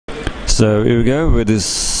So here we go with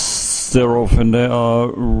this. They're off and they are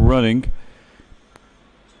running.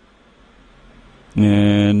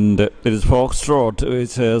 And it is Foxtrot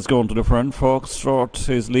which has gone to the front. Foxtrot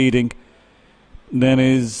is leading. Then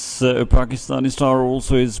is Pakistani Star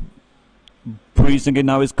also is breezing it.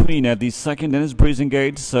 Now is Queen at the second. Then is Breezing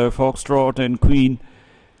Gate. So Foxtrot and Queen,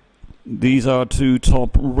 these are two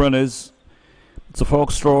top runners. So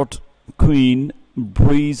Foxtrot, Queen,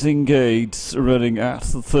 Breezing Gate running at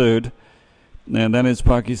the third. And then is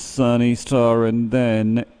Pakistani Star, and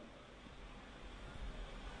then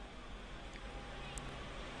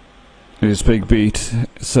is Big Beat.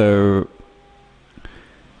 So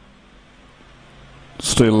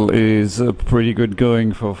still is a pretty good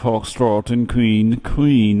going for Foxtrot and Queen.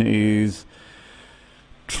 Queen is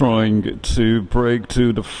trying to break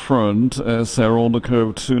to the front as they're on the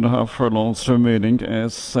curve, 2.5 furlongs remaining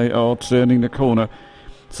as they are turning the corner.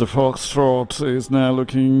 So Foxtrot is now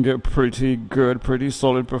looking pretty good, pretty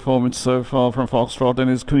solid performance so far from Foxtrot and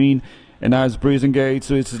his Queen. And now it's Breezing Gates,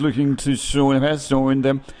 so it's looking to show him, has joined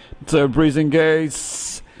them. So Breezing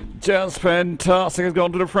Gates, just fantastic, has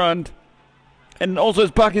gone to the front. And also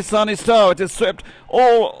it's Pakistani Star, it has swept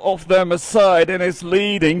all of them aside and is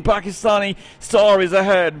leading. Pakistani Star is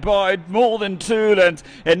ahead by more than 2 lengths,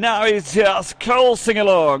 and now he's just coasting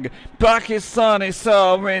along. Pakistani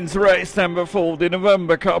Star wins race number 4, the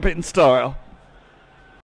November Cup in style.